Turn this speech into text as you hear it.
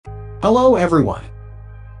Hello everyone.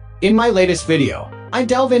 In my latest video, I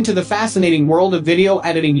delve into the fascinating world of video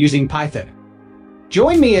editing using Python.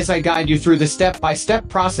 Join me as I guide you through the step-by-step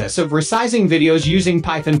process of resizing videos using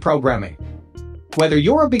Python programming. Whether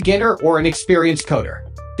you're a beginner or an experienced coder,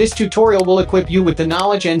 this tutorial will equip you with the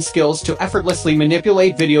knowledge and skills to effortlessly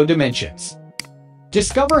manipulate video dimensions.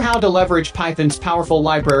 Discover how to leverage Python's powerful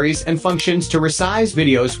libraries and functions to resize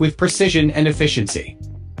videos with precision and efficiency.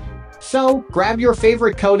 So, grab your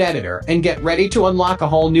favorite code editor and get ready to unlock a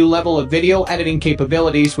whole new level of video editing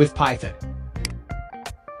capabilities with Python.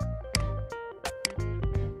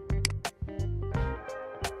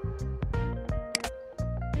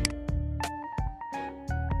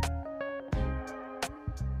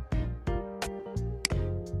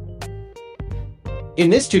 In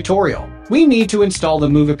this tutorial, we need to install the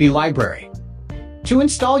moveipi library. To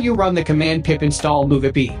install, you run the command pip install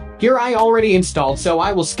moveipi. Here I already installed, so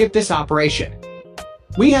I will skip this operation.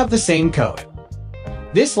 We have the same code.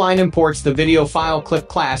 This line imports the video file clip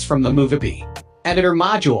class from the moveipi editor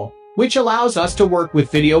module, which allows us to work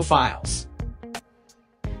with video files.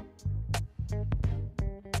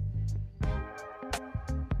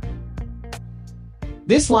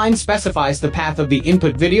 This line specifies the path of the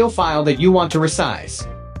input video file that you want to resize.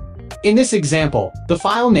 In this example, the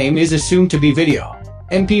file name is assumed to be video,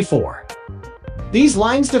 MP4. These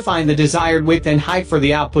lines define the desired width and height for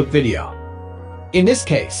the output video. In this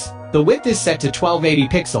case, the width is set to 1280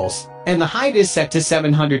 pixels, and the height is set to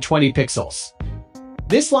 720 pixels.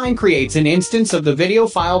 This line creates an instance of the video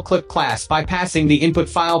file clip class by passing the input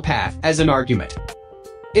file path as an argument.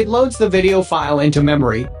 It loads the video file into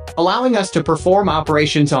memory, allowing us to perform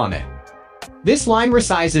operations on it. This line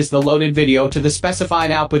resizes the loaded video to the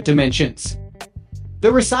specified output dimensions. The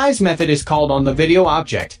resize method is called on the video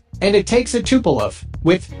object, and it takes a tuple of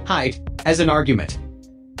width, height as an argument.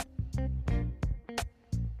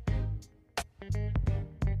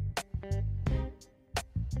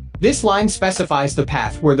 This line specifies the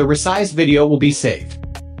path where the resized video will be saved.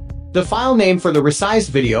 The file name for the resized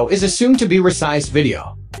video is assumed to be resized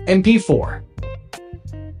video, MP4.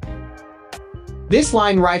 This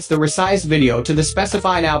line writes the resized video to the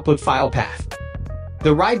specified output file path.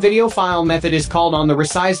 The write video file method is called on the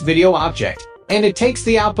resized video object, and it takes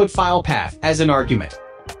the output file path as an argument.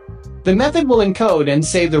 The method will encode and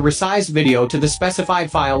save the resized video to the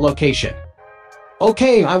specified file location.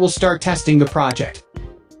 Okay, I will start testing the project.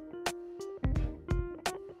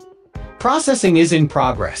 Processing is in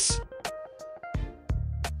progress.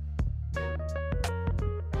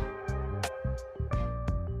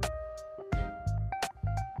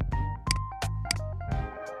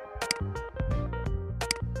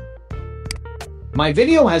 My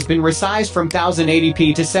video has been resized from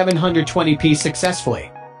 1080p to 720p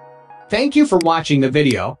successfully. Thank you for watching the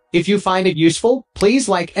video. If you find it useful, please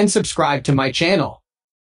like and subscribe to my channel.